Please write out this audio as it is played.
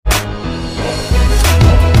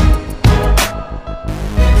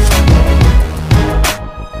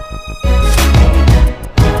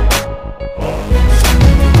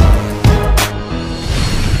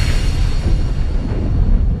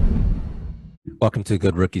Welcome to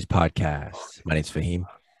Good Rookies Podcast. My name's Fahim.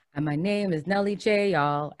 And my name is Nelly J,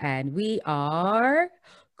 y'all. And we are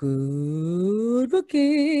Good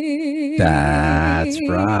Rookies. That's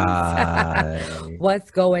right. What's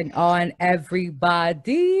going on,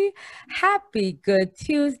 everybody? Happy Good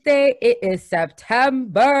Tuesday. It is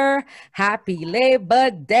September. Happy Labor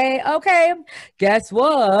Day. Okay, guess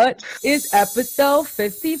what? It's episode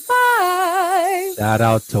 55. Shout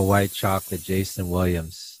out to White Chocolate, Jason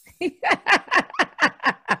Williams.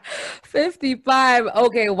 55.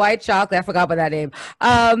 Okay, White Chocolate. I forgot about that name.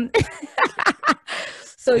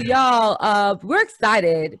 So y'all, we're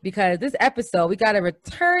excited because this episode we got a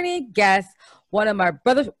returning guest, one of my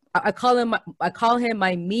brothers. I call him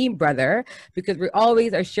my meme brother because we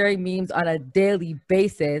always are sharing memes on a daily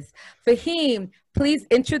basis. Fahim, please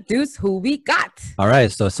introduce who we got. All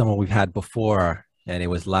right, so someone we've had before and it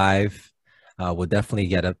was live. We'll definitely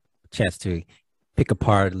get a chance to pick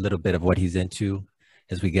apart a little bit of what he's into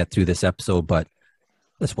as we get through this episode, but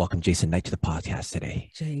let's welcome Jason Knight to the podcast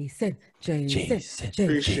today. Jason.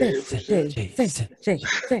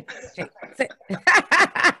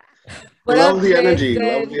 Love the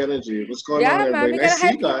energy. What's going on, man, everybody? Nice to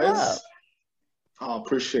see you guys. Oh,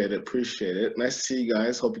 appreciate it. Nice to see you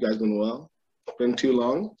guys. Hope you guys been well. Been too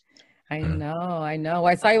long. I know.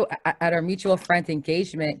 I saw you at our mutual friends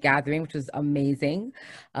engagement gathering, which was amazing.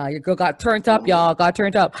 Your girl got turned up, y'all. Got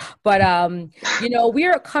turned up. But, we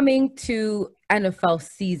are coming to NFL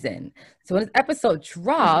season. So when this episode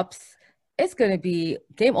drops, it's going to be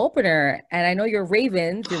game opener. And I know your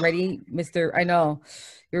Ravens. You're ready, Mr. I know.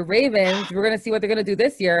 Your Ravens. We're going to see what they're going to do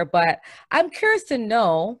this year. But I'm curious to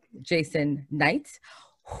know, Jason Knight,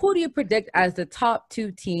 who do you predict as the top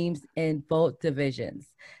two teams in both divisions?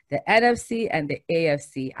 The NFC and the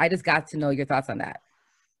AFC. I just got to know your thoughts on that.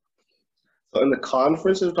 So in the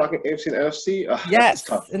conference, we're talking AFC and NFC? Yes,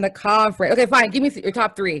 in the conference. Okay, fine. Give me your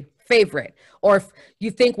top three favorite, or if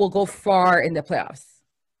you think we'll go far in the playoffs.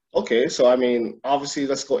 Okay, so, obviously,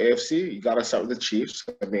 let's go AFC. You got to start with the Chiefs.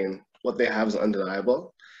 What they have is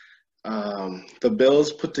undeniable. The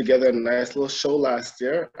Bills put together a nice little show last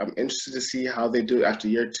year. I'm interested to see how they do after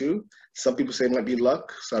year two. Some people say it might be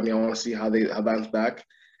luck. So, I want to see how they bounce back.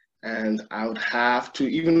 And I would have to,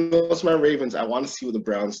 even though it's my Ravens, I want to see what the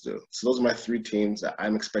Browns do. So those are my three teams that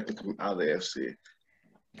I'm expecting to come out of the AFC.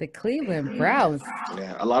 The Cleveland Browns.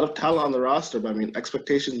 Yeah, a lot of talent on the roster, but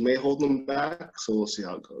expectations may hold them back. So we'll see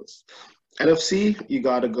how it goes. NFC, you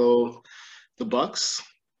got to go the Bucks.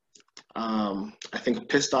 I think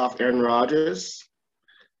pissed off Aaron Rodgers.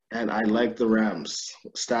 And I like the Rams.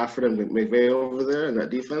 Stafford and McVay over there in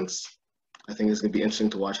that defense. I think it's going to be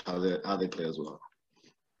interesting to watch how they play as well.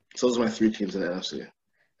 So those are my three teams in the NFC.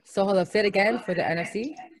 So hold up, say it again for the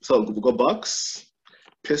NFC. So we'll go Bucks,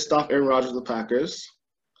 pissed off Aaron Rodgers, the Packers,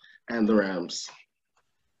 and the Rams.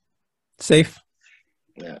 Safe.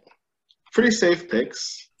 Yeah. Pretty safe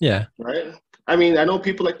picks. Yeah. Right? I know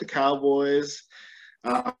people like the Cowboys.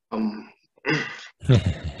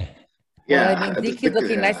 Yeah. Zeke's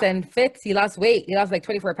looking nice and fit. He lost weight. He lost like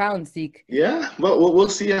 24 pounds, Zeke. Yeah. Well, we'll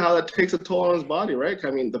see how that takes a toll on his body, right?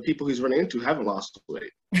 The people he's running into haven't lost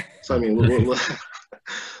weight. So,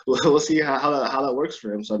 we'll see how that works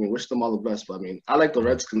for him. So, wish them all the best. But, I like the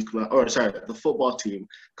Redskins the football team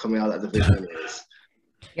coming out of that division anyways.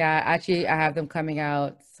 Yeah, actually, I have them coming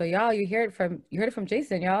out. So, y'all, you heard it from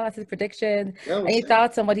Jason, y'all. That's his prediction. Yeah, Any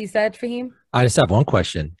thoughts on what he said, Fahim? I just have one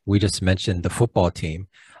question. We just mentioned the football team.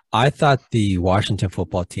 I thought the Washington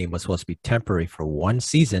football team was supposed to be temporary for one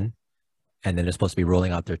season, and then they're supposed to be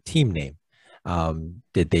rolling out their team name.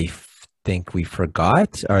 Did they think we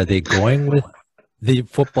forgot? Are they going with the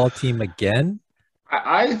football team again?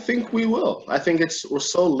 I think we will. I think we're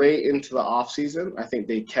so late into the off season. I think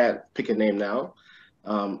they can't pick a name now.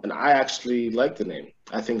 And I actually like the name.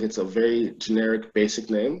 I think it's a very generic, basic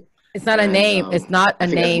name. It's not a name. It's not a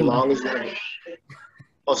name. As long as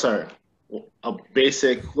a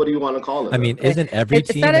basic, what do you want to call it? Isn't every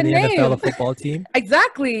team in the NFL a football team?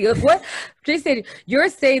 Exactly. What Jason, you're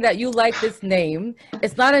saying that you like this name.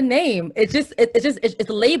 It's not a name. It's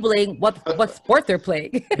labeling what sport they're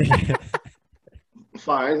playing.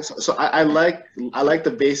 Fine. So I like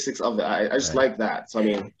the basics of it. I just like that. So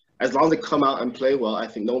as long as they come out and play well, I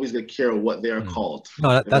think nobody's gonna care what they are called.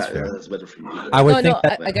 No, that's fair. That's better for me. I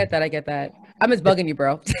get that. I'm just bugging you,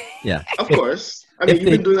 bro. Yeah. Of course. You've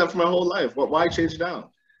been doing that for my whole life. Why change it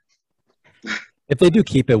now? If they do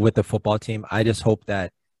keep it with the football team, I just hope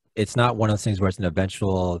that it's not one of those things where it's an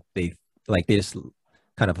eventual, they just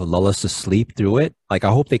kind of lull us to sleep through it. I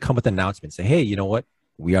hope they come with an announcement, say, hey, you know what?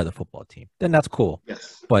 We are the football team. Then that's cool.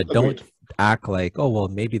 Yes. But act like, oh, well,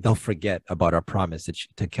 maybe they'll forget about our promise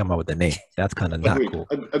to come up with a name. That's kind of not Agreed. cool.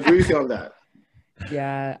 Agree with you on that.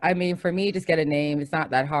 Yeah, I mean, for me, just get a name. It's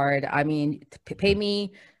not that hard. I mean, pay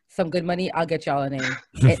me some good money, I'll get y'all a name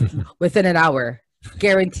within an hour,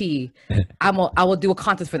 guarantee. I will do a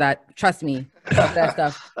contest for that. Trust me, that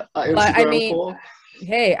stuff. But I mean, poll.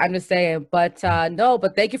 hey, I'm just saying. But no,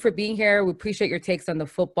 but thank you for being here. We appreciate your takes on the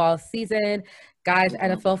football season, guys.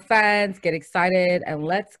 NFL fans, get excited and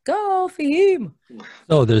let's go, Fahim.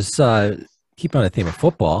 So there's keep on the theme of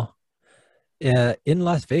football. In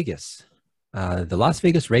Las Vegas, the Las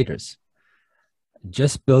Vegas Raiders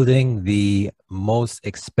just building the most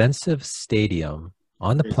expensive stadium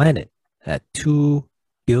on the planet at $2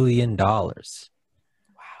 billion. Wow.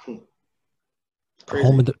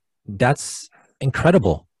 That's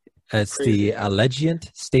incredible. It's the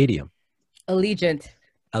Allegiant Stadium. Allegiant.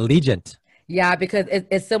 Yeah, because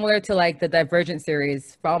it's similar to like the Divergent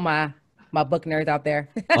series for all my book nerds out there.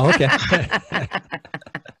 Oh, okay.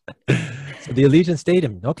 So the Allegiant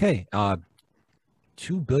Stadium. Okay.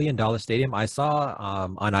 $2 billion stadium. I saw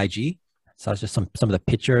on IG, saw just some of the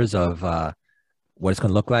pictures of what it's going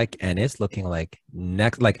to look like, and it's looking like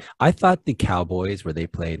like I thought the Cowboys where they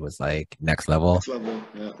played was like next level. Next level,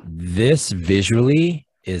 yeah. This visually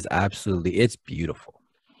is it's beautiful.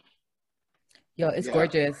 Yo, it's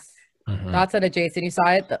gorgeous. Thoughts on it, Jason? You saw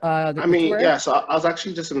it? I mean, yeah. So I was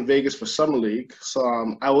actually just in Vegas for Summer League,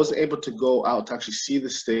 so I wasn't able to go out to actually see the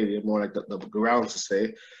stadium or like the grounds to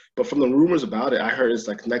say. But from the rumors about it, I heard it's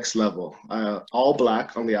like next level. All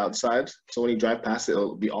black on the outside. So when you drive past it,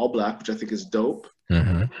 it'll be all black, which I think is dope.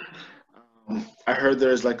 I heard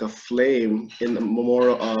there's like a flame in the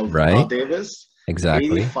memorial of Al Davis.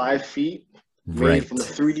 Exactly. 85 feet made from a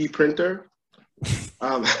 3D printer.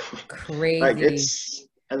 Crazy. Like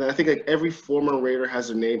and then I think like every former Raider has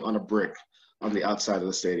their name on a brick on the outside of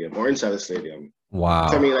the stadium or inside the stadium. Wow.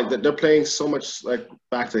 So, I mean, like they're playing so much like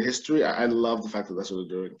back to history. I love the fact that that's what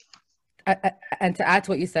they're doing. And to add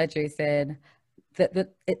to what you said, Jason,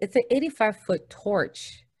 it's an 85-foot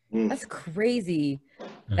torch. That's crazy.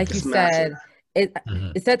 Like it's you massive. said,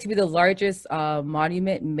 it's said to be the largest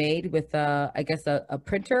monument made with a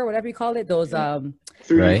printer, whatever you call it. Those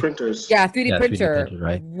 3D printers. Yeah, 3D printer. 3D printer,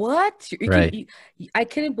 right? What? I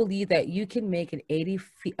couldn't believe that you can make an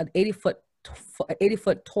 80-foot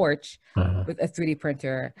torch with a 3D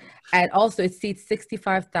printer, and also it seats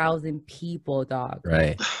 65,000 people, dog.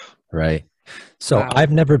 Right. So wow.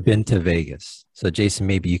 I've never been to Vegas. So Jason,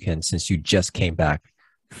 maybe you can, since you just came back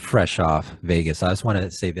fresh off Vegas. I just want to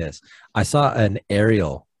say this. I saw an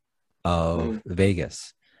aerial of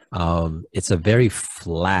Vegas. It's a very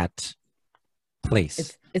flat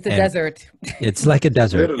place. It's a desert. It's like a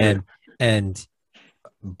desert. and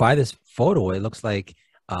by this photo, it looks like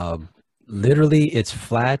literally it's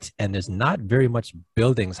flat and there's not very much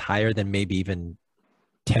buildings higher than maybe even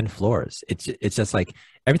 10 floors. It's just like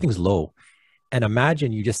everything's low. And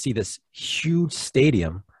imagine you just see this huge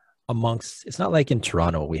stadium amongst, it's not like in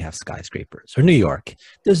Toronto we have skyscrapers, or New York.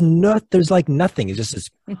 There's like nothing. It's just this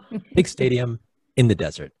big stadium in the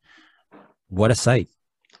desert. What a sight.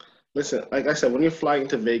 Listen, like I said, when you're flying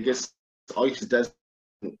to Vegas, all you see is desert.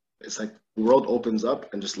 It's like the world opens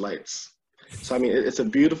up and just lights. So, I mean, it's a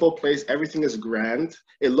beautiful place. Everything is grand.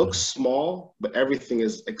 It looks small, but everything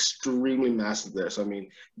is extremely massive there. So, I mean,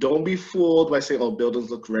 don't be fooled by saying, oh,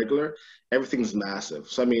 buildings look regular. Everything's massive.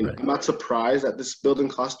 So, I mean, I'm not surprised that this building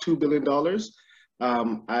cost $2 billion.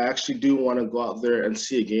 I actually do want to go out there and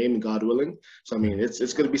see a game, God willing. So, I mean, it's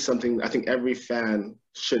going to be something I think every fan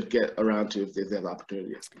should get around to if they have the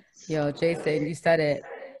opportunity. Yo, Jason, you said it.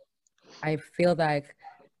 I feel like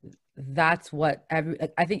that's what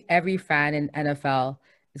I think every fan in NFL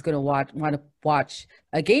is going to want to watch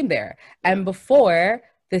a game there. And before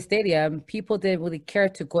the stadium, people didn't really care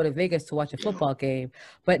to go to Vegas to watch a football game,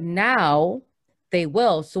 but now they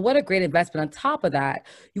will. So what a great investment. On top of that,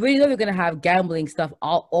 you already know they're going to have gambling stuff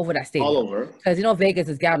all over that stadium. All over. Because Vegas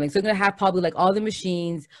is gambling. So they're going to have probably like all the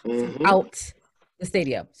machines out the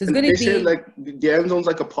stadium. So it's going to be say, like the end zone's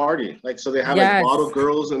like a party. Like, so they have like bottle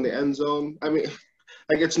girls in the end zone. I mean,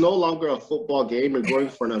 like it's no longer a football game. You're going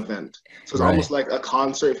for an event. So it's almost like a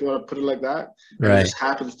concert, if you want to put it like that. And it just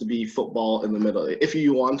happens to be football in the middle. If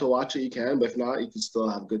you want to watch it, you can. But if not, you can still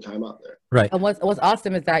have a good time out there. Right. And what's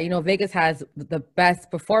awesome is that, Vegas has the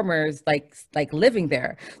best performers like living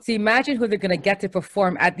there. So imagine who they're going to get to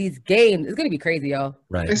perform at these games. It's going to be crazy, yo.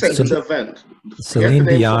 Right. It's an event. Celine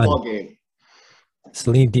Dion. Football game.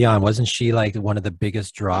 Celine Dion, wasn't she like one of the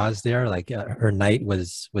biggest draws there? Like her night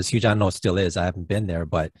was huge. I don't know, it still is. I haven't been there,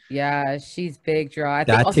 but Yeah, she's big draw. I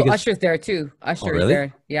think that also tickets. Usher's there too. Oh, Usher is really?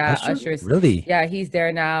 there. Yeah, Usher? Usher's. Really? Yeah, he's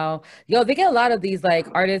there now. Yo, they get a lot of these like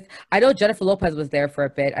artists. I know Jennifer Lopez was there for a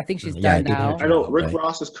bit. I think she's Yeah, I done did hear now. I know Jennifer Rick Lopez.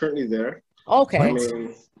 Ross is currently there. So I Okay. What?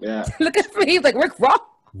 mean, yeah, Look at me. He's like Rick Ross.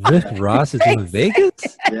 Rick yeah, Ross is doing Vegas?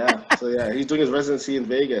 yeah. So yeah, he's doing his residency in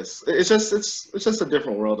Vegas. It's just a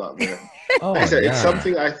different world out there. Like I Oh said, it's yeah.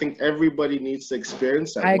 something I think everybody needs to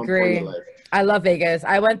experience at I one point in their agree. life. I love Vegas.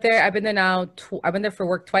 I went there. I've been there now. I've been there for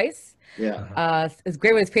work twice. Yeah. Uh-huh. It's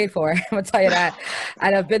great when it's paid for. I'm gonna tell you that.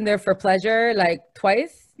 And I've been there for pleasure like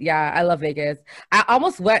twice. Yeah, I love Vegas. I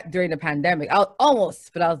almost went during the pandemic. I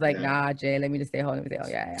almost, but I was like, Yeah. nah, Jay, let me just stay home. Let me stay home.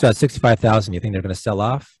 Yeah, yeah. So at 65,000, you think they're gonna sell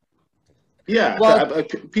off? Yeah. Well,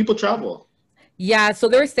 People travel. yeah. So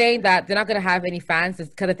they're saying that they're not gonna have any fans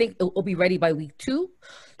because I think it will be ready by week 2. So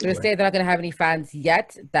they're Right. saying they're not gonna have any fans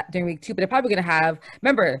yet that during week 2, but they're probably gonna have.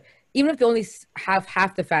 Remember, even if they only have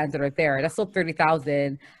half the fans that are there, that's still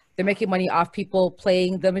 30,000. They're making money off people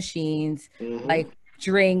playing the machines, Hmm. like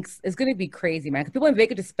drinks. It's gonna be crazy, man. Because people in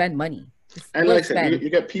Vegas just spend money. Just And love like I said, you, spend. you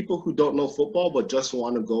get people who don't know football but just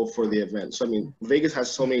want to go for the event. So I mean, Vegas has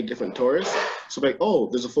so many different tourists. So like, oh,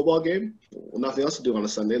 there's a football game. Well, nothing else to do on a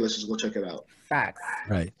Sunday. Let's just go check it out. Facts.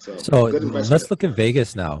 Right. So So good investment. let's look at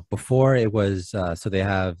Vegas now. Before it was so they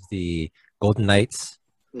have the Golden Knights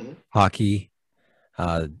Hmm. hockey.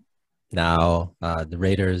 Uh, now the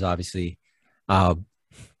Raiders, obviously. Uh,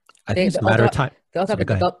 I think They, it's they a matter also of time. they also Sorry, have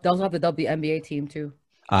go the ahead. they also have the WNBA team too.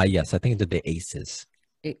 Yes, I think they're the Aces.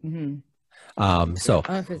 Mhm. So I don't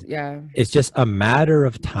know if it's, yeah. it's just a matter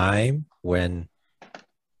of time when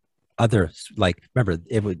others, like, remember,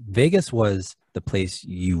 Vegas was the place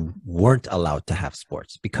you weren't allowed to have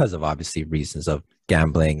sports because of obviously reasons of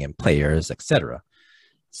gambling and players, etc.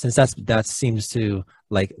 Since that seems to,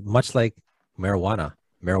 like, much like marijuana.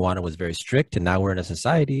 Marijuana was very strict, and now we're in a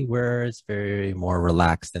society where it's very more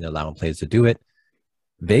relaxed and allowing players to do it.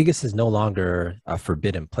 Vegas is no longer a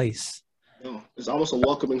forbidden place. No, it's almost a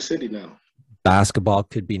welcoming city now. Basketball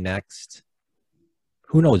could be next.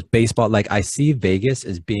 Who knows? Baseball, like, I see Vegas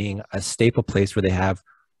as being a staple place where they have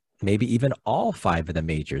maybe even all 5 of the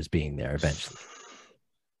majors being there eventually.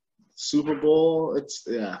 Super Bowl. It's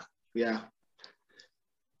yeah.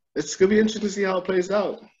 It's gonna be interesting to see how it plays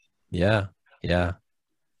out. Yeah, yeah.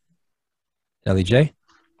 LEJ?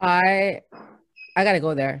 I I gotta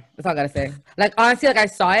go there. That's all I gotta say. Like honestly, like I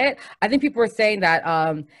saw it. I think people were saying that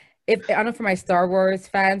if I don't know for my Star Wars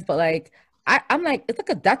fans, but like I'm like it's like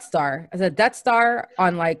a Death Star. It's a Death Star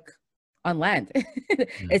on like on land. Mm,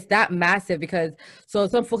 It's that massive because so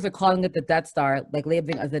some folks are calling it the Death Star, like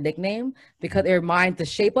labeling as a nickname because mm, it reminds the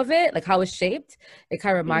shape of it, like how it's shaped. It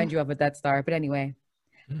kind of Mm. reminds you of a Death Star. But anyway,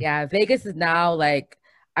 mm. yeah, Vegas is now like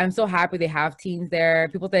I'm so happy they have teams there.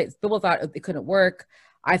 People thought it couldn't work.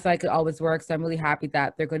 I thought it could always work. So I'm really happy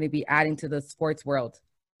that they're going to be adding to the sports world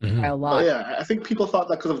by Mhm. a Oh lot. yeah, I think people thought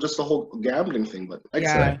that because of just the whole gambling thing, but like I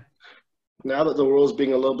said, Yeah. Right. now that the world's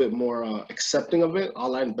being a little bit more accepting of it,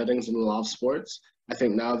 online betting's in a lot of sports. I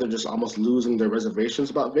think now they're just almost losing their reservations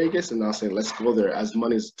about Vegas and now saying, let's go there as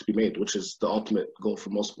money's to be made, which is the ultimate goal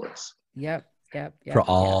for most sports. Yep. Yep. For Yep. Yep.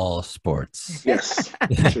 all sports, Yes,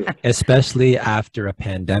 true. especially after a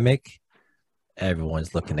pandemic,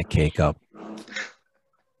 everyone's looking to cake up.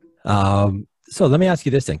 So let me ask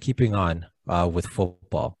you this then, keeping on with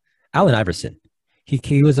football. Allen Iverson,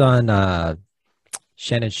 he was on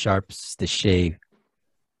Shannon Sharp's The Shea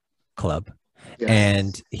Club,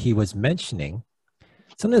 and Yes. he was mentioning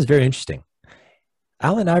something that's very interesting.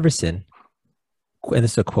 Allen Iverson, and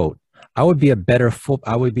this is a quote, I would be better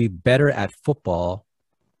at football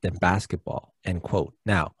than basketball, end quote.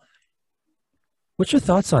 Now, what's your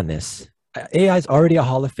thoughts on this? AI is already a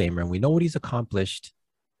Hall of Famer, and we know what he's accomplished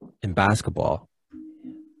in basketball.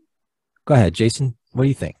 Go ahead, Jason. What do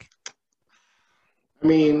you think? I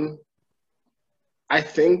mean, I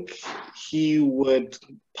think he would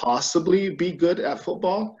possibly be good at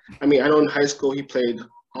football. I mean, I know in high school he played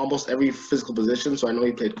almost every physical position. So I know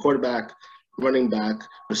he played quarterback, running back,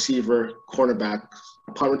 receiver, cornerback,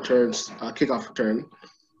 punt returns, kickoff return.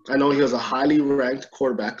 I know he was a highly ranked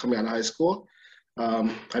quarterback coming out of high school.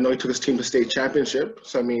 I know he took his team to state championship.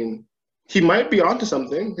 So, I mean, he might be onto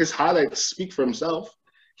something. His highlights speak for himself.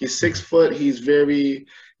 He's 6 foot. He's very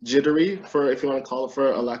jittery, for if you want to call it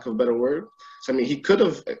for a lack of a better word. So I mean, he could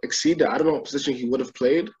have exceeded. I don't know what position he would have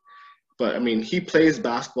played, but I mean, he plays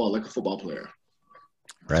basketball like a football player.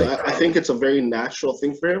 So Right. I think it's a very natural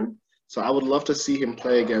thing for him. So I would love to see him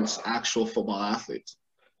play against actual football athletes.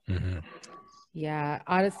 Mhm. Yeah.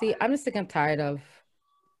 Honestly, I'm just sick and tired of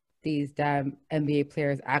these damn NBA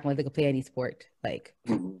players acting like they could play any sport. Like,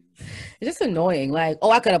 it's just annoying. Like,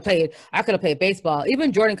 oh, I could have played baseball.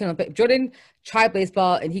 Even Jordan couldn't play. Jordan tried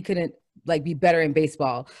baseball and he couldn't like be better in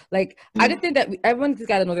baseball. Like, I just think that everyone's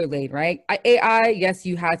got to know their lane, right? AI, yes,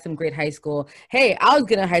 you had some great high school. Hey, I was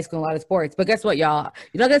good in high school in a lot of sports, but guess what, y'all?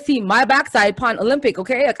 You're not gonna see my backside upon Olympic,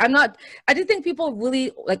 okay? Like, I just think people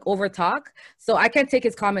really like over talk, so I can't take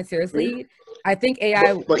his comment seriously. I think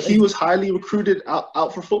AI, but he was highly recruited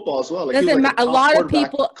out for football as well. Like, he was doesn't like a lot of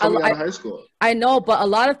people coming out of high school. I know, but a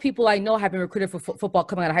lot of people I know have been recruited for football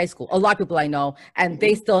coming out of high school. A lot of people I know, and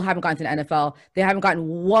they still haven't gotten to the NFL. They haven't gotten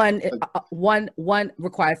one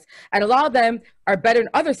request, and a lot of them are better in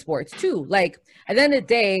other sports too. Like, at the end of the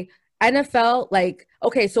day, NFL, like,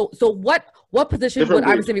 okay, so what position would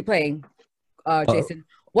Iverson be playing, Jason?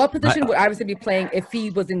 What position would Iverson be playing if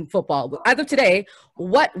he was in football? As of today,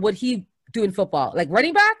 what would he do in football? Like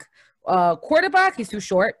running back, quarterback? He's too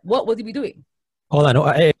short. What would he be doing? Hold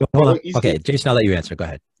on. Hey, hold on. Okay, Jason, I'll let you answer. Go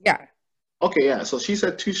ahead. Yeah. Okay, yeah. So she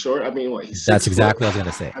said too short. I mean, what? That's exactly what I was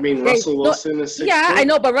gonna say. I mean, Russell Wilson is 6'4". Yeah, I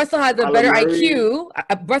know, but Russell has a better IQ.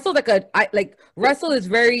 Russell's Russell is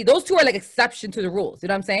very. Those two are like exception to the rules. You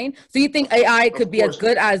know what I'm saying? So you think AI could be as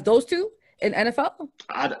good as those two in NFL?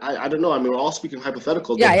 I don't know. I mean, we're all speaking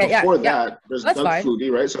hypotheticals. Before that, there's Doug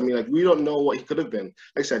Flutie, right? So I mean, like, we don't know what he could have been.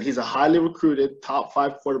 Like I said, he's a highly recruited top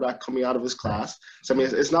 5 quarterback coming out of his class. So I mean,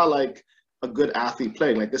 it's not like a good athlete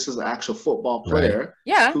playing. Like, this is an actual football player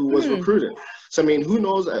who was recruited. So I mean, who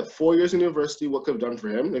knows at 4 years in university what could have done for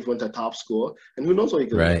him if he went to a top school, and who knows what he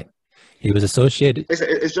could have done. He was associated.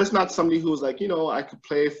 It's just not somebody who was like, I could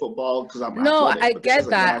play football because I'm athletic. I get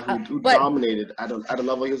that. Who dominated at a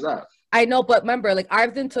level he was at. I know, but remember, like,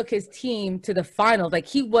 Iverson took his team to the finals. Like,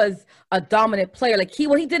 he was a dominant player. Like,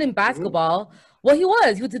 what he did in basketball, he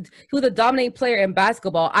was a dominating player in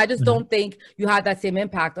basketball. I just don't think you had that same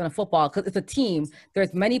impact on a football because it's a team.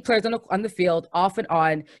 There's many players on the field, off and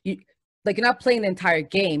on. You're not playing the entire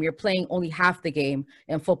game. You're playing only half the game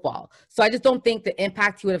in football. So I just don't think the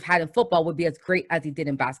impact he would have had in football would be as great as he did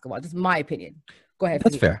in basketball. Just my opinion. Go ahead.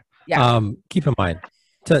 That's fair. Yeah. Keep in mind,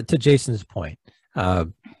 to Jason's point,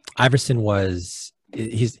 Iverson was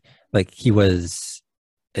a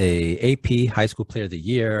AP high school player of the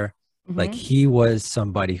year. Like, he was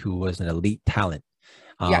somebody who was an elite talent.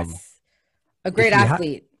 Yes, a great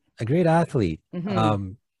athlete. A great athlete.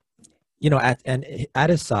 At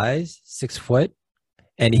his size, 6 foot,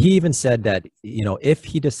 and he even said that if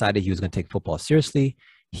he decided he was going to take football seriously,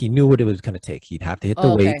 he knew what it was going to take. He'd have to hit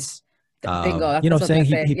the weights. Bingo. You know what I'm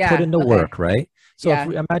saying? He put in the work, right? So if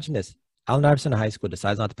we imagine this. Allen Iverson in high school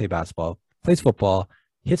decides not to play basketball, plays football,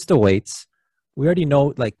 hits the weights. We already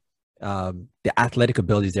know, like, the athletic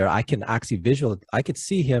abilities there. I can actually I could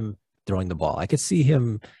see him throwing the ball. I could see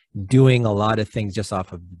him doing a lot of things just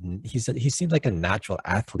off of, he seems like a natural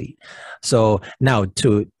athlete. So now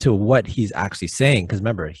to what he's actually saying, because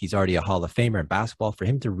remember, he's already a Hall of Famer in basketball. For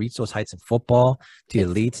him to reach those heights in football, to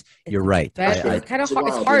elites, you're right. It's kind of hard.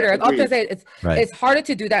 It's harder. I was gonna say it's harder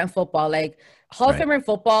to do that in football. Like, Hall of Famer in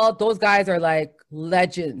football, those guys are like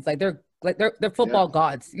legends. Like, they're football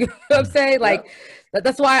gods. You know what I'm saying? Like,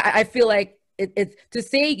 that's why I feel like it's to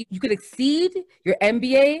say you could exceed your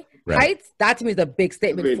NBA heights. That to me is a big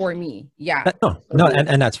statement for me. Yeah. No,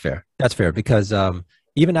 and that's fair. That's fair because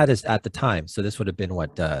even at the time, so this would have been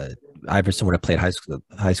what Iverson would have played high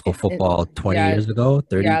school football 20 years ago,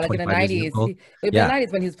 30, like 25 in the 90s. Years ago. It would be the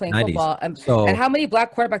 90s when he was playing football. And how many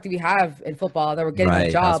black quarterbacks do we have in football that were getting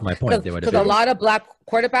a job? That's my point. Because a lot of black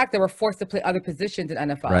quarterbacks that were forced to play other positions in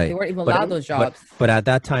NFL. Right. They weren't even allowed those jobs. But at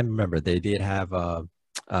that time, remember, they did have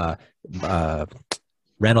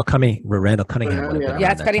Randall Cunningham.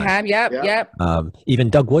 Yes, Cunningham. Yep. Even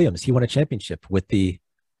Doug Williams, he won a championship with the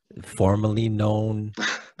formerly known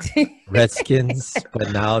Redskins,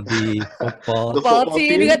 but now the football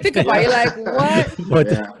team. You got to think about it. You're like, what?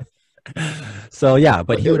 So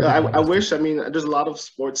but I wish. I mean, there's a lot of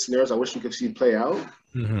sports scenarios I wish we could see play out.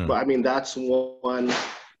 But I mean, that's one.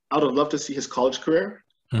 I would have loved to see his college career.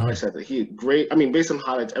 Like I said, he great. I mean, based on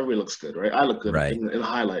highlights, everybody looks good, right? I look good in a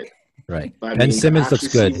highlight. Right. But, Ben Simmons looks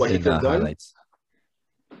good in the highlights.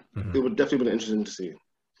 It would definitely been interesting to see.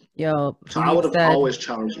 So I would have always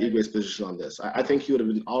challenged Igwe's position on this. I think he would have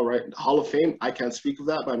been all right. Hall of Fame, I can't speak of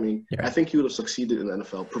that, but I mean, I think he would have succeeded in the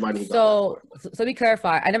NFL, providing he got that. So let me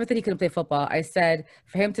clarify. I never said he couldn't play football. I said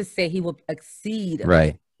for him to say he will exceed.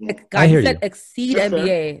 Right. I hear you. Exceed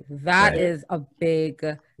NBA. That is a big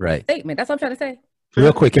statement. That's what I'm trying to say.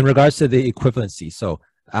 Real quick, in regards to the equivalency. So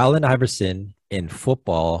Allen Iverson in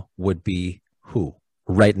football would be who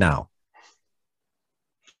right now?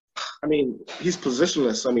 I mean, he's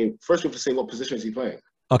positionless. I mean, first we have to say what position is he playing?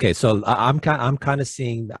 Okay, so I'm kind of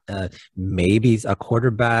seeing maybe a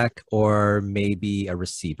quarterback or maybe a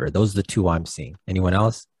receiver. Those are the two I'm seeing. Anyone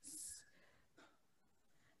else?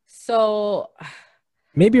 So,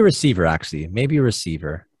 Maybe a receiver, actually. Maybe a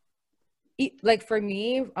receiver. like for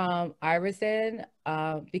me, Iverson,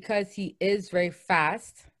 because he is very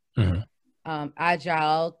fast, Mhm.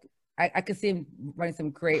 agile. I could see him running some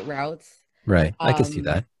great routes. Right. I can see Um,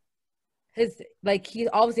 that. his like he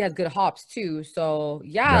obviously has good hops too. So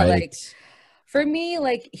yeah, Right. like for me,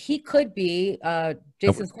 like he could be Nope.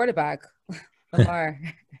 Jason's quarterback, Lamar.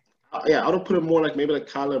 Yeah, I would put him more like maybe like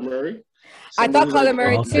Kyler Murray, I somebody thought who's Kyler like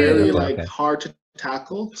Murray Okay. very too. Okay. like Okay. hard to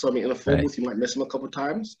tackle. So I mean, in a phone Right. booth, you might miss him a couple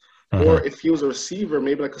times. Uh-huh. Or if he was a receiver,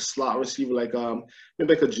 maybe like a slot receiver, like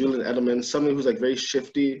maybe like a Julian Edelman, somebody who's like very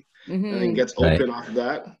shifty and then Hmm. gets Right. open after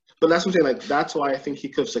that. But that's what I'm saying. Like that's why I think he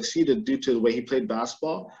could have succeeded due to the way he played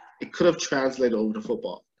basketball. It could have translated over to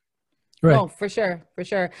football. Right. No, for sure, for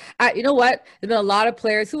sure. You know what? There's been a lot of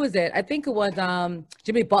players. Who was it? I think it was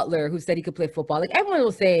Jimmy Butler who said he could play football. Like everyone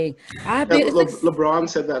was saying, I've Yeah, been. It's like LeBron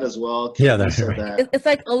said that as well. Yeah, KD that's said right. that it's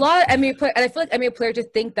like a lot of NBA players, and I feel like NBA players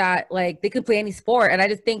just think that like they can play any sport, and I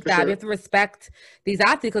just think for that we sure. have to respect these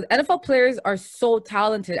athletes because NFL players are so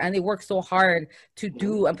talented and they work so hard to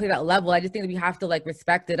do and play that level. I just think that we have to like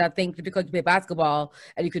respect it. I think because you play basketball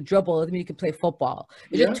and you could dribble, doesn't mean you can play football.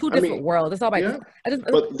 It's just Yeah, two I different mean, worlds. That's all my yeah. that's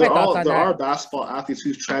But my thoughts on there that. are basketball athletes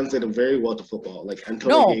who've translated very well to football, like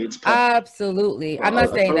Antonio No, Gates, absolutely. I'm not a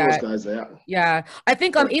saying ton of those that. guys. Yeah, Yeah, I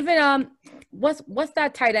think but even what's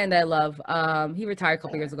that tight end I love? He retired a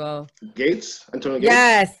couple years ago. Antonio Gates.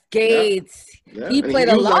 Yes, Yeah, Gates. yeah, He and played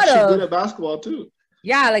he a was lot actually good of at basketball too.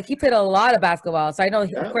 yeah, like he played a lot of basketball. So I know,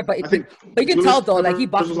 of Yeah, course, I think but you can Julius tell though, like he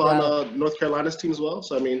Peppers boxed was people on out. North Carolina's team as well.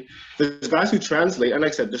 So I mean, there's guys who translate, and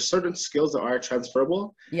like I said, there's certain skills that are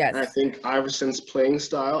transferable. Yes. And I think Iverson's playing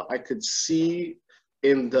style, I could see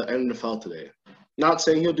in the NFL today. Not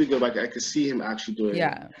saying he'll do good, but I could see him actually doing.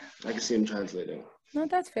 Yeah. I could see him translating. No,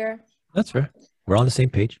 that's fair. That's fair. We're on the same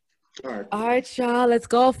page. All right. All right, y'all, let's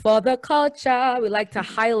go for the culture. We like to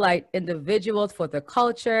highlight individuals for the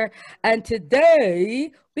culture. And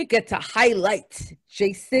today we get to highlight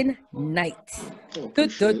Jason Knight, Oh,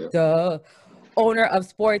 appreciate it. the owner of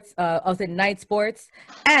sports, of the Knight Sports.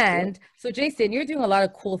 And so, Jason, you're doing a lot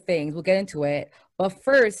of cool things. We'll get into it. But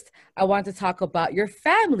first, I want to talk about your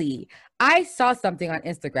family. I saw something on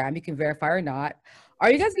Instagram. You can verify or not.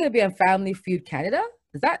 Are you guys going to be on Family Feud Canada?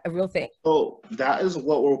 Is that a real thing? So that is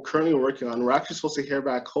what we're currently working on. We're actually supposed to hear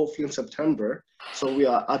back hopefully in September. So we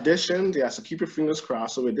auditioned, yeah, so keep your fingers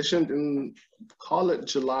crossed. So we auditioned in, call it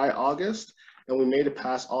July, August, and we made it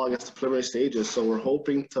past August to preliminary stages. So we're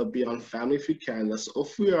hoping to be on Family Feud Canada. So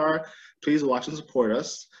if we are, please watch and support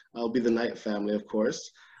us. I'll be the Knight family, of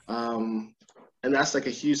course. And that's like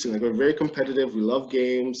a huge thing. Like we're very competitive. We love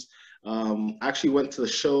games. Actually went to the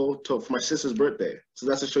show for my sister's birthday. So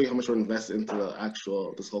that's to show you how much we're invested into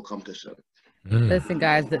this whole competition. Listen,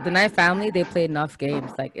 guys, the Knight family, they play enough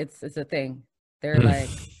games. Like it's a thing. They're like,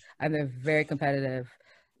 and they're very competitive.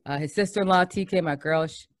 His sister-in-law, TK, my girl,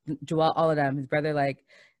 Joelle, all of them. His brother, like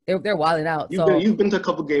they're wilding out. You've been to a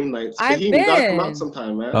couple game nights. I've Fahim, you gotta come out been.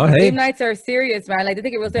 sometime, man. Oh, hey. Game nights are serious, man. Like they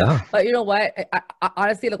take it real serious. Yeah. But you know what? I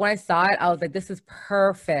honestly, like when I saw it, I was like, this is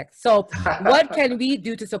perfect. So what can we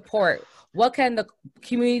do to support? What can the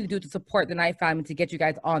community do to support the Knight family to get you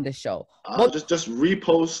guys on the show? Just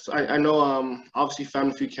repost. I know obviously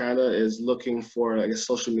Family Feud Canada is looking for, I guess,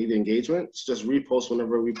 social media engagement. So just repost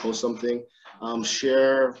whenever we post something.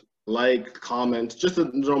 Share, like, comment, just the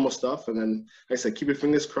normal stuff. And then, like I said, keep your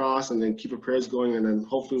fingers crossed and then keep your prayers going. And then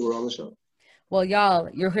hopefully we're on the show. Well, y'all,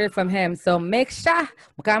 you heard from him. So make sure I'm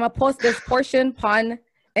going to post this portion on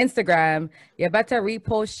Instagram. You better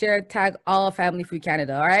repost, share, tag all Family Feud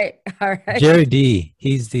Canada. All right. All right. Jerry D,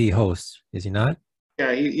 he's the host, is he not?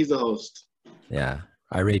 Yeah, he's the host. Yeah.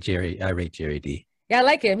 I rate Jerry D. Yeah, I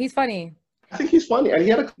like him. He's funny. I think he's funny. And he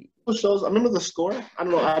had a couple shows. I remember The Score. I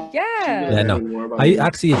don't know. Yeah, no. Anymore, I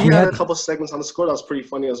actually, he had a couple segments on The Score that was pretty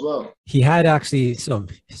funny as well. He had actually so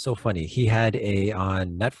funny. He had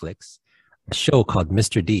on Netflix a show called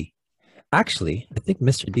Mr. D. Actually, I think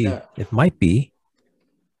Mr. D, it might be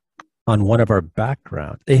on one of our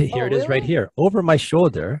backgrounds. Here it is, right here, over my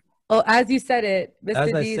shoulder. Oh, as you said it, Mr.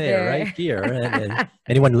 As I D's say there. it right here. And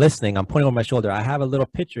anyone listening, I'm pointing over my shoulder. I have a little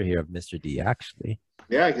picture here of Mr. D, actually.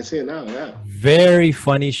 Yeah, I can see it now. Yeah. Very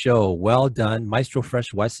funny show. Well done. Maestro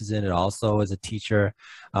Fresh West is in it also as a teacher.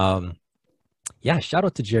 Yeah, shout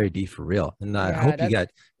out to Jerry D for real. And I hope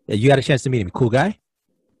you got a chance to meet him. Cool guy?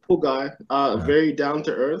 Cool guy. Very down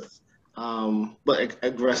to earth, but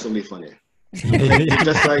aggressively funny.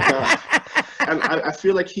 Just like And I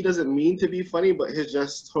feel like he doesn't mean to be funny, but his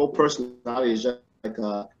just whole personality is just like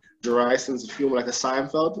a dry sense of humor, like a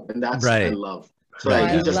Seinfeld, and that's what I Right. love. So Right.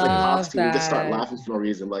 like, he I just like love talks to you, you just start that. laughing for no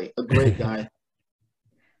reason. Like a great guy.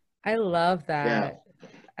 I love Yeah. that.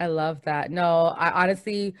 I love that. No, I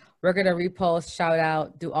honestly, we're gonna repost, shout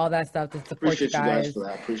out, do all that stuff to support you Appreciate you guys guys. for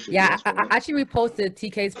that. Appreciate you Yeah, guys for I that. actually reposted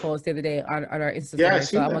TK's post the other day on our Insta Yeah, I story, so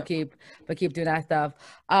seen I'm gonna that. keep doing that stuff.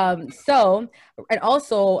 So and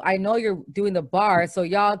also I know you're doing the bar, so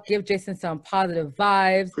y'all give Jason some positive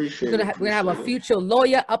vibes. Appreciate it. We're gonna have a Appreciate it. future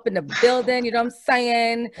lawyer up in the building. You know what I'm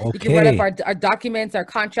saying? You can write up Okay. our documents, our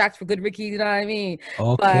contracts for Good Ricky. You know what I mean?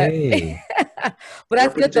 But Okay. but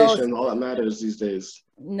that's good though. Reputation, all that matters these days.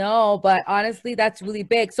 No, but honestly, that's really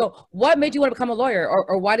big. So, what made you want to become a lawyer,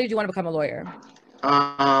 or why did you want to become a lawyer?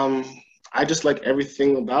 Um, I just like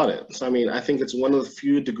everything about it. So I mean, I think it's one of the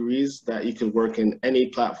few degrees that you can work in any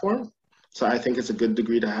platform. So I think it's a good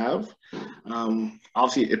degree to have.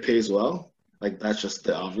 Obviously, it pays well. Like that's just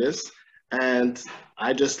the obvious. And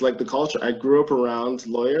I just like the culture. I grew up around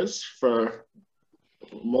lawyers for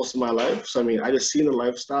most of my life. So I mean, I just seen the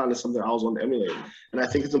lifestyle and it's something I was want to emulate. And I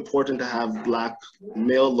think it's important to have Black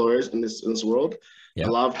male lawyers in this world. Yep.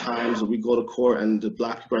 A lot of times we go to court and the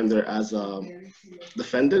Black people are in there as a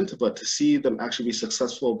defendant, but to see them actually be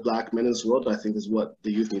successful Black men in this world, I think is what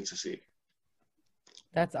the youth need to see.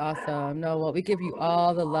 That's awesome. No, well, we give you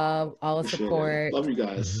all the love, all the Appreciate it. support. Love you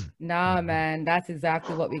guys. Nah, man, that's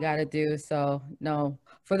exactly what we got to do. So, no,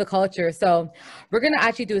 for the culture. So, we're going to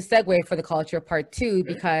actually do a segue for the culture part 2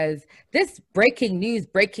 because this breaking news.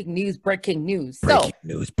 So, Breaking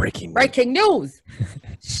news. Breaking news. breaking news.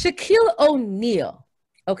 Shaquille O'Neal.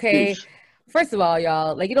 Okay. Huge. First of all,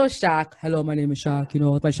 y'all, like, you know, Shaq. Hello, my name is Shaq. You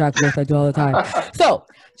know, it's my Shaq voice I do all the time. So,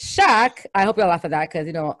 Shaq, I hope y'all laugh at that because,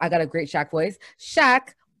 you know, I got a great Shaq voice. Shaq,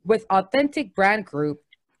 with Authentic Brand Group,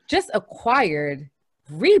 just acquired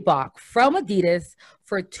Reebok from Adidas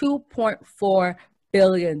for $2.4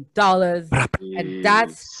 billion. And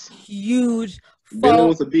that's huge Billion for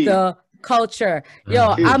with a B. the culture.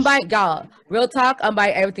 Yo, Huge. I'm buying, y'all, real talk, I'm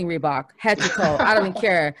buying everything Reebok, head to toe. I don't even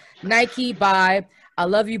care. Nike, buy. I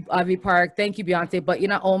love you, Ivy Park. Thank you, Beyonce. But you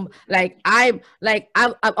know, I've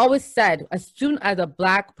always said, as soon as a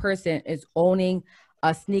Black person is owning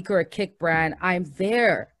a sneaker or kick brand, I'm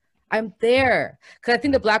there. Because I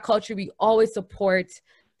think the Black culture, we always support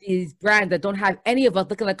these brands that don't have any of us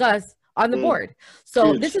looking like us on the board.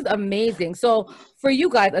 So Huge. this is amazing. So for you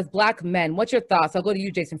guys as Black men, what's your thoughts? I'll go to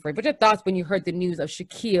you, Jason, first. What's your thoughts when you heard the news of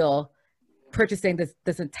Shaquille purchasing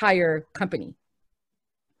this entire company?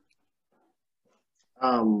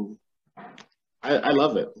 I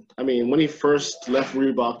love it. I mean, when he first left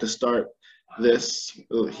Reebok to start this,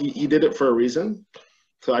 he did it for a reason.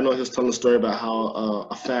 So I know he was telling the story about how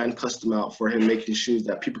a fan cussed him out for him making shoes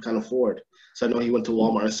that people can't afford. So I know he went to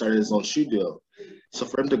Walmart and started his own shoe deal. So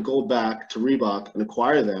for him to go back to Reebok and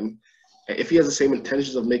acquire them, if he has the same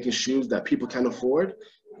intentions of making shoes that people can't afford,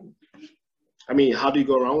 I mean, how do you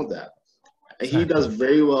go around with that? He does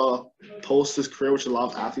very well post his career, which a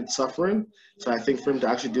lot of athletes suffering. So I think for him to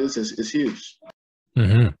actually do this is huge.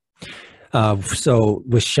 So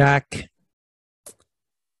with Shaq,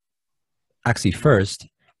 actually first,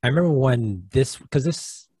 I remember when because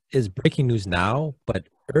this is breaking news now, but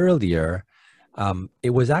earlier,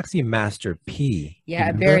 it was actually Master P. Yeah,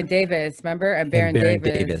 and Baron Davis, remember? And Baron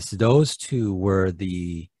Davis. Those two were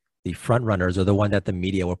the front runners, or the one that the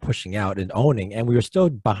media were pushing out and owning, and we were still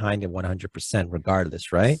behind it 100%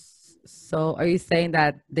 regardless, right? So are you saying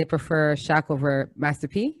that they prefer Shaq over Master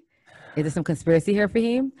P? Is there some conspiracy here,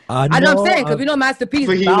 Fahim? I know what I'm saying, because we know Master P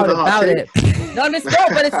is about it. No,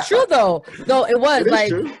 but it's true though. No, it was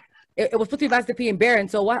it was supposed to be Master P and Baron.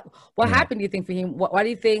 So what happened, do you think, Fahim? Why do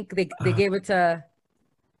you think they gave it to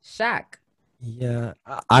Shaq? Yeah,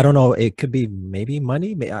 I don't know. It could be maybe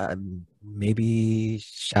money. Maybe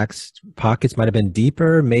Shaq's pockets might have been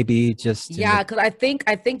deeper. Maybe just because I think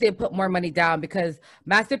they put more money down because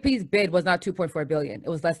Master P's bid was not 2.4 billion. It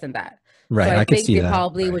was less than that. Right, so I can think see they that.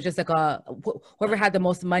 probably was just like whoever had the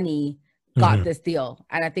most money got this deal,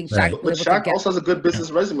 and I think Shaq. But Shaq also has a good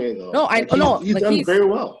business resume, though. No, he's done very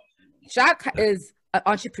well. Shaq is an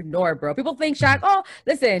entrepreneur, bro. People think Shaq. Oh,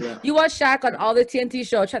 listen, you watch Shaq on all the TNT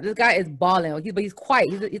show. This guy is balling. But he's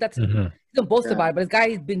quiet. He doesn't boast about it. But this guy,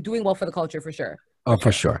 he's been doing well for the culture for sure.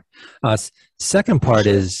 For sure. Second part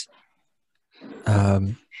is,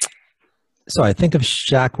 so I think of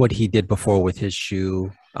Shaq, what he did before with his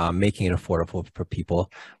shoe, making it affordable for people,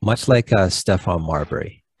 much like Stephon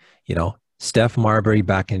Marbury. You know, Steph Marbury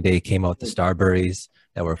back in the day came out the Starburys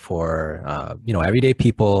that were for everyday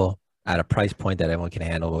people, at a price point that everyone can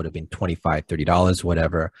handle. It would have been $25, $30,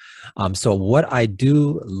 whatever. So what I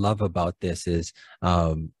do love about this is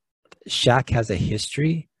Shaq has a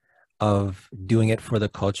history of doing it for the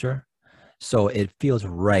culture. So it feels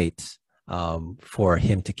right for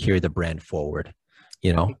him to carry the brand forward.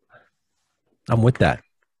 You know, I'm with that.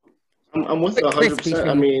 I'm with it 100%.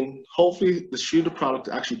 I mean, hopefully the shoe, the product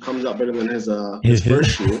actually comes out better than his first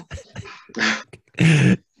shoe.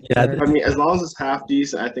 Yeah. I mean, as long as it's half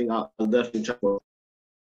decent, I think I'll definitely check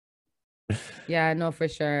it. Yeah, no, for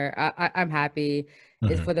sure. I'm happy.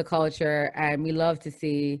 It's for the culture, and we love to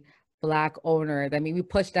see Black owners. I mean, we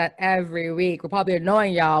push that every week. We're probably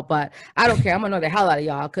annoying y'all, but I don't care. I'm gonna know the hell out of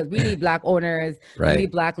y'all because we need Black owners, Right. we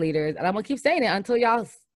need Black leaders, and I'm gonna keep saying it until y'all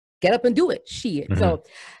get up and do it. Shit. So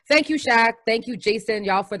thank you, Shaq. Thank you, Jason,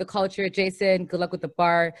 y'all, for the culture. Jason, good luck with the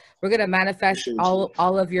bar. We're gonna manifest all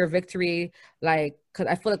of your victory, like, because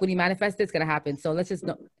I feel like when you manifest it, it's gonna happen. So let's just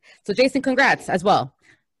know. So Jason, congrats as well.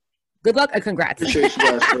 Good luck and congrats. Appreciate you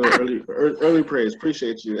guys for the early praise.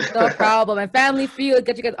 Appreciate you. No problem. And Family Feud,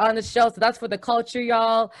 get you guys on the show. So that's for the culture,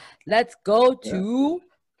 y'all. Let's go to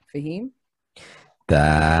Fahim.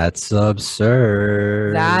 That's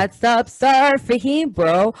absurd. That's absurd, Fahim,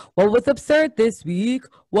 bro. What was absurd this week?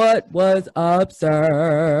 What was absurd?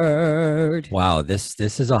 Wow, this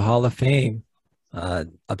is a Hall of Fame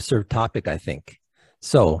absurd topic, I think.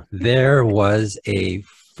 So there was a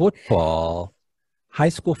high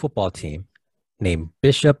school football team named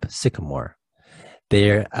Bishop Sycamore.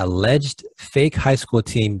 Their alleged fake high school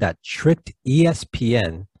team that tricked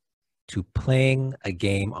ESPN to playing a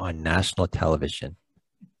game on national television.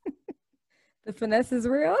 The finesse is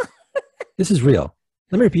real? This is real.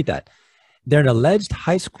 Let me repeat that. They're an alleged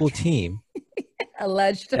high school team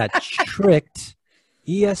alleged that tricked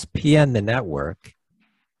ESPN, the network,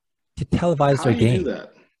 to televise their game. Do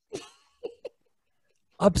that?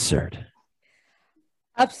 Absurd.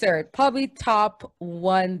 Absurd. Probably top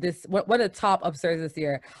one of the top absurds this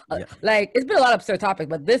year. Yeah. Like, it's been a lot of absurd topics,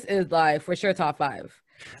 but this is like for sure top 5.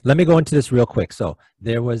 Let me go into this real quick. So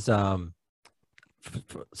there was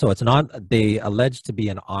they alleged to be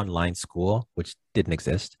an online school, which didn't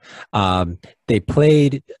exist. They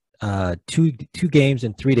played two games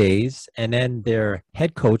in 3 days, and then their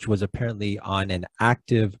head coach was apparently on an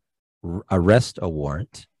active arrest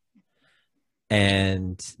warrant.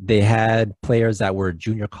 And they had players that were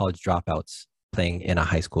junior college dropouts playing in a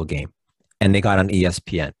high school game, and they got on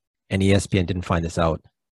ESPN, and ESPN didn't find this out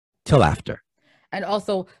till after. And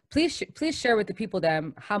also, please share with the people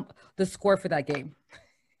how the score for that game.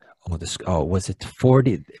 Was it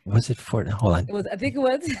 40? Was it 40? Hold on. I think it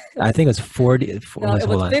was. I think it was 40. No, it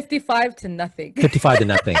was 55-0.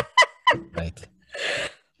 55-0. Right.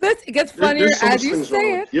 It gets funnier as you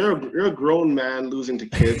say it. You're a grown man losing to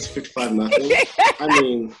kids 55-0. I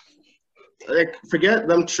mean, like, forget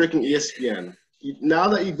them tricking ESPN. Now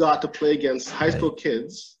that you got to play against high school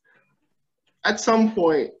kids, at some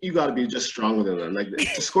point you got to be just stronger than them. Like,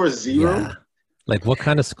 to score 0. Yeah. Like, what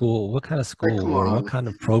kind of school? What kind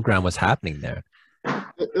of program was happening there?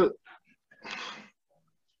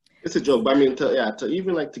 It's a joke, but I mean, to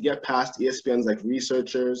even like to get past ESPN's like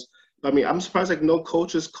researchers. I mean, I'm surprised like no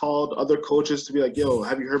coaches called other coaches to be like, yo,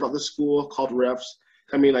 have you heard about this school? Called refs.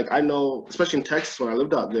 I mean, like, I know, especially in Texas when I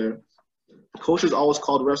lived out there, coaches always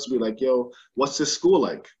called refs to be like, yo, what's this school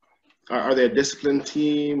like? Are they a disciplined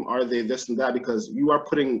team? Are they this and that? Because you are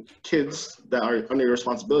putting kids that are under your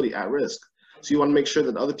responsibility at risk. So you want to make sure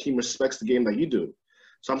that the other team respects the game that you do.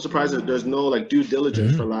 So I'm surprised that there's no like due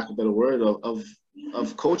diligence, for lack of a better word,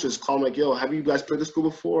 of coaches calling like, yo, have you guys played this school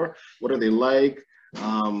before? What are they like?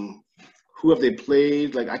 Who have they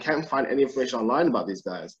played? Like, I can't find any information online about these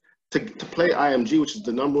guys. To play IMG, which is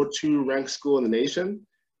the number 2 ranked school in the nation,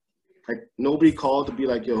 like, nobody called to be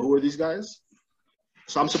like, yo, who are these guys?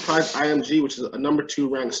 So I'm surprised IMG, which is a number 2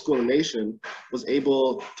 ranked school in the nation, was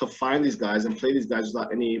able to find these guys and play these guys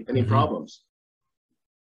without any problems.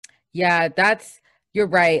 Yeah, you're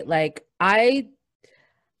right. Like,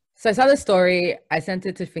 so I saw the story, I sent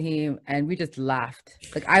it to Fahim, and we just laughed.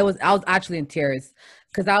 Like, I was actually in tears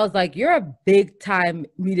because I was like, you're a big time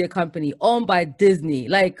media company owned by Disney.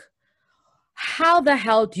 Like, how the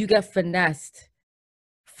hell do you get finessed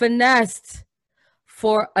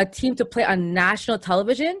for a team to play on national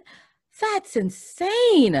television? That's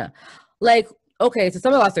insane. Like, okay, so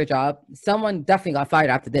someone lost their job. Someone definitely got fired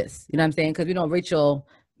after this. You know what I'm saying? Because we know Rachel,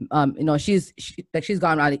 she's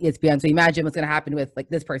gone on ESPN. So imagine what's going to happen with like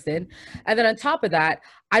this person. And then on top of that,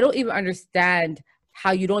 I don't even understand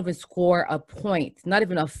how you don't even score a point, not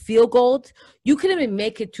even a field goal. You couldn't even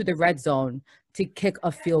make it to the red zone to kick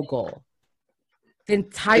a field goal. The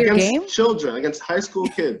entire against game? children, against high school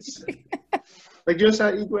kids. Like you're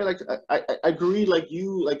saying, Igwe, like I agree.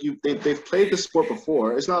 They've played the sport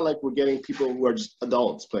before. It's not like we're getting people who are just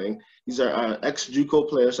adults playing. These are ex-JUCO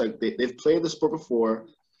players. Like they've played the sport before.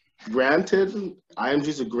 Granted, IMG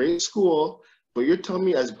is a great school, but you're telling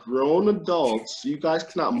me as grown adults, you guys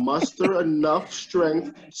cannot muster enough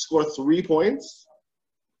strength to score 3 points?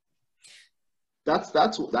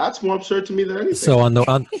 That's more absurd to me than anything. So on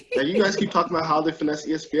like you guys keep talking about how they finesse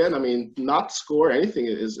ESPN. I mean, not to score anything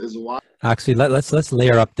is wild. actually let's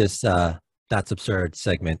layer up this that's absurd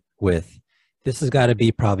segment with this has got to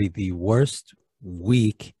be probably the worst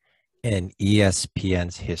week in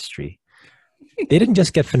ESPN's history. They didn't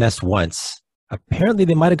just get finessed once. Apparently,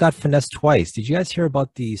 they might have got finessed twice. Did you guys hear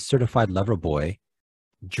about the certified lover boy,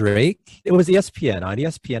 Drake? It was ESPN, on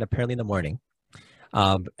ESPN, apparently in the morning.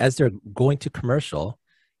 As they're going to commercial,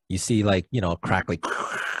 you see like, crack like,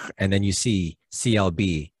 and then you see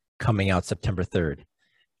CLB coming out September 3rd,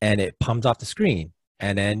 and it pumps off the screen.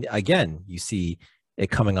 And then again, you see it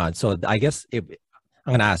coming on. So I guess I'm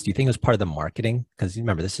going to ask, do you think it was part of the marketing? Because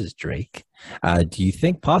remember, this is Drake. Do you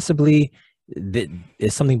think possibly that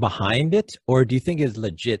is something behind it, or do you think it's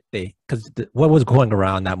legit? Because what was going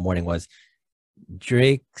around that morning was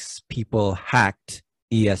Drake's people hacked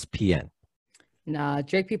ESPN. Nah,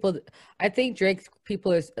 Drake people. I think Drake's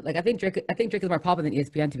people is like. I think Drake is more popular than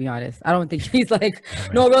ESPN. To be honest, I don't think he's like.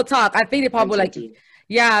 No, real talk. I think they probably like.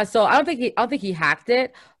 Yeah, so I don't think he hacked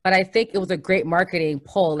it, but I think it was a great marketing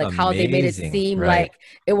pull, like how they made it seem like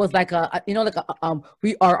it was like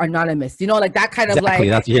we are anonymous, like that kind of exactly,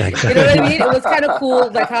 like, exactly. You know what I mean? It was kind of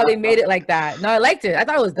cool, like how they made it like that. No, I liked it. I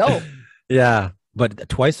thought it was dope. Yeah, but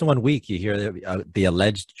twice in 1 week you hear the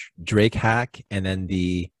alleged Drake hack, and then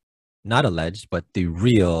the not alleged, but the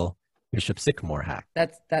real Bishop Sycamore hack.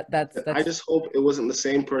 That's. I just hope it wasn't the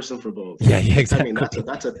same person for both. Yeah, exactly. I mean,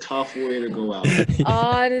 that's a tough way to go out.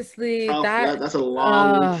 Honestly, that's a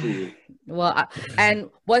long way for you. Well, and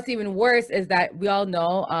what's even worse is that we all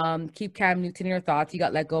know, keep Cam Newton in your thoughts. He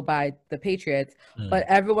got let go by the Patriots, but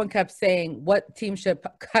everyone kept saying, what team should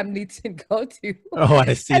Cam Newton go to? Oh,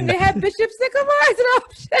 I see. And they had Bishop Sycamore as an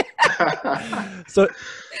option. So,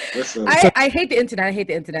 I hate the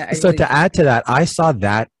internet. So to add to that, I saw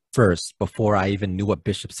that first before I even knew what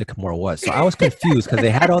Bishop Sycamore was. So I was confused because they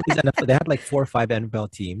had all these NFL, they had like 4 or 5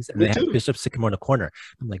 NFL teams, and they had Bishop Sycamore in the corner.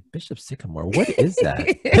 I'm like, Bishop Sycamore, what is that?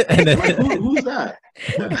 And then, who's that?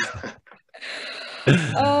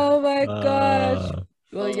 Oh my gosh.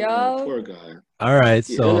 Well, y'all. Poor guy. All right,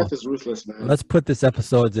 so is ruthless, man. Let's put this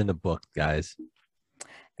episode in the book, guys.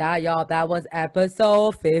 That was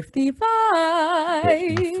episode 55.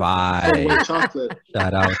 55. Chocolate.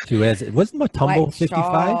 Shout out to it. Wasn't Mutombo 55?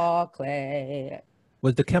 Chocolate.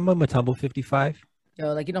 Was Dikembe Mutombo 55?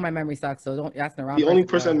 Yo, my memory sucks, so don't ask me around. The only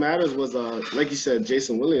person that matters was, like you said,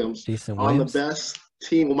 Jason Williams. On the best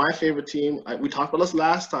team, my favorite team. We talked about this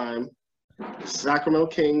last time. Sacramento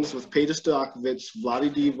Kings with Peja Stojakovic,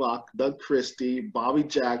 Vlade Divac, Doug Christie, Bobby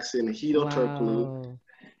Jackson, Hedo Turkoglu.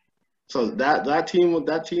 So that team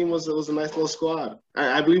was a nice little squad.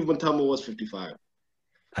 I believe Mutombo was 55.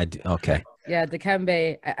 I do, okay. Yeah,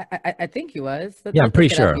 Dikembe, I think he was. I'm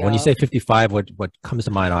pretty sure. When you say 55, what comes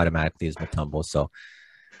to mind automatically is Mutombo. So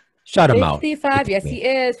shout him out. 55, yes, he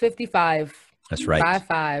is 55. That's right.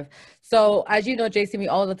 55. So as you know, Jason, we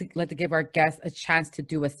all like to give our guests a chance to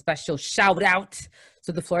do a special shout out.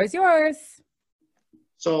 So the floor is yours.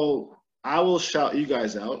 So I will shout you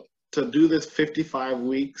guys out to do this 55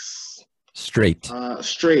 weeks straight.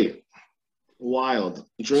 Wild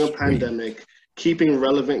during a pandemic, keeping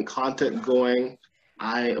relevant content going.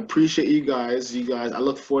 I appreciate you guys. I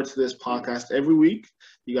look forward to this podcast every week.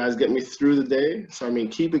 You guys get me through the day. So,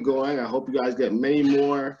 keep it going. I hope you guys get many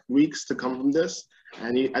more weeks to come from this.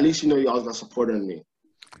 And at least y'all got support in me.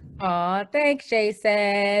 Aw, thanks,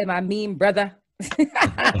 Jason, my mean brother.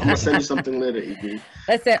 I'm gonna send you something later, EB.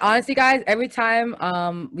 Listen, honestly, guys, every time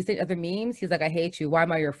we send other memes, he's like, "I hate you. Why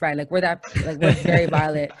am I your friend?" Like we're very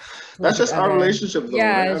violent. That's just our relationship, though.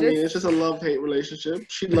 Yeah, right? It's just a love-hate relationship.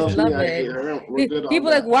 She loves me, I hate her. We're good. People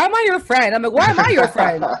like, "Why am I your friend?" I'm like, "Why am I your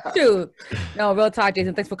friend?" Dude, no, real talk,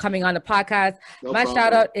 Jason. Thanks for coming on the podcast. My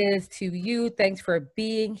shout out is to you. Thanks for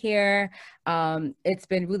being here. It's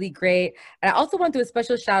been really great. And I also want to do a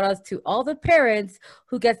special shout out to all the parents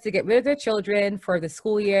who gets to get rid of their children for the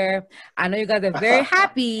school year. I know you guys are very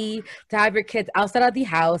happy to have your kids outside of the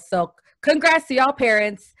house. So congrats to y'all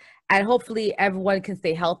parents, and hopefully everyone can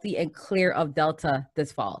stay healthy and clear of Delta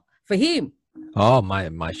this fall. Fahim. Oh,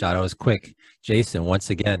 my shout out is quick. Jason, once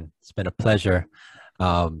again, it's been a pleasure.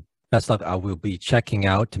 Best luck. I will be checking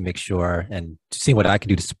out to make sure and seeing what I can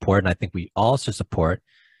do to support. And I think we all should support.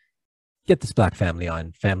 Get this Black family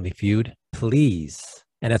on Family Feud, please.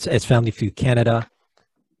 And it's Family Feud Canada.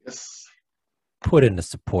 Yes. Put in the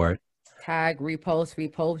support. Tag,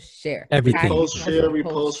 repost, share. Everything. Tag,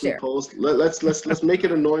 Repost. Let's make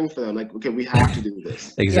it annoying for them. Like, okay, we have to do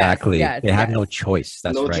this. Exactly. Yes, they have no choice.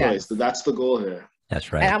 That's no right. choice. That's the goal here.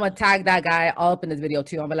 That's right. And I'm gonna tag that guy all up in this video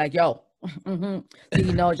too. I'm gonna be like, yo, so he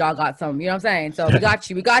knows y'all got some. You know what I'm saying? So we got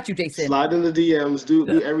you, Jason. Slide in the DMs,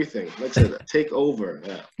 do everything. Let's take over.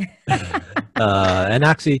 Yeah. And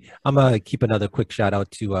actually, I'm gonna keep another quick shout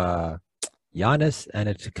out to Giannis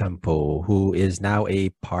Antetokounmpo, who is now a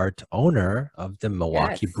part owner of the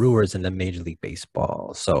Milwaukee Brewers in the Major League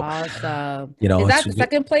Baseball. So, awesome. You know, is that the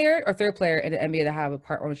second player or third player in the NBA to have a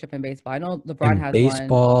part ownership in baseball? I know LeBron has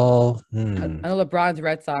baseball. One. I know LeBron's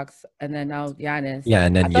Red Sox, and then now Giannis. Yeah,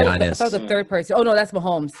 and then Giannis. I thought the third person. Oh no, that's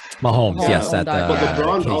Mahomes. Mahomes, yes. But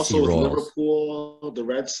LeBron KC also is Rolls. Liverpool, the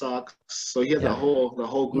Red Sox. So he has the whole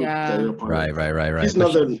group. Yeah. That you're part of. Right. He's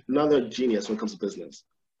another genius when it comes to business.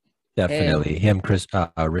 Definitely him, Chris,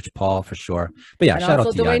 Rich Paul for sure. But yeah, and shout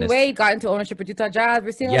also out to Dwayne Giannis. Wade got into ownership of Utah Jazz.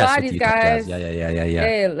 We're seeing a lot of these guys. Yeah.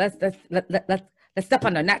 Hey, let's step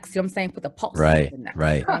on their necks. You know what I'm saying? Put the pulse. Right.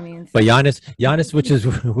 I mean, but Giannis,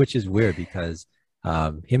 which is weird because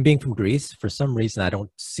him being from Greece, for some reason I don't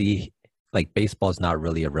see like baseball is not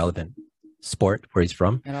really a relevant sport where he's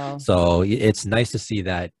from. at all. So it's nice to see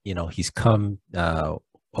that he's come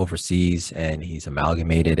overseas and he's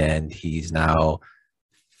amalgamated and he's now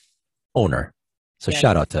owner. So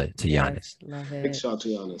shout out to Giannis. Love it. Big shout out to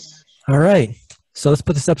Giannis. All right. So let's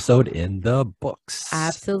put this episode in the books.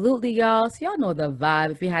 Absolutely, y'all. So y'all know the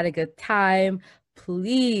vibe. If you had a good time,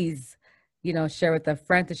 please, share with a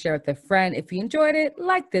friend to share with a friend. If you enjoyed it,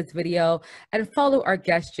 like this video and follow our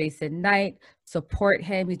guest, Jason Knight. Support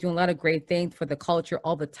him. He's doing a lot of great things for the culture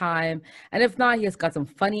all the time. And if not, he has got some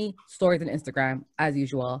funny stories on Instagram, as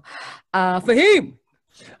usual. Fahim.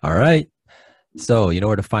 All right. So you know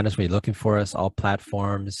where to find us when you're looking for us. All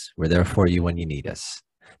platforms. We're there for you when you need us.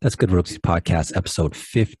 That's Good Rooksies Podcast, episode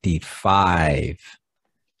 55.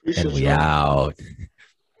 And we out.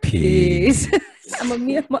 Peace. I'm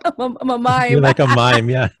a mime. You're like a mime,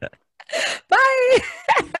 yeah. Bye.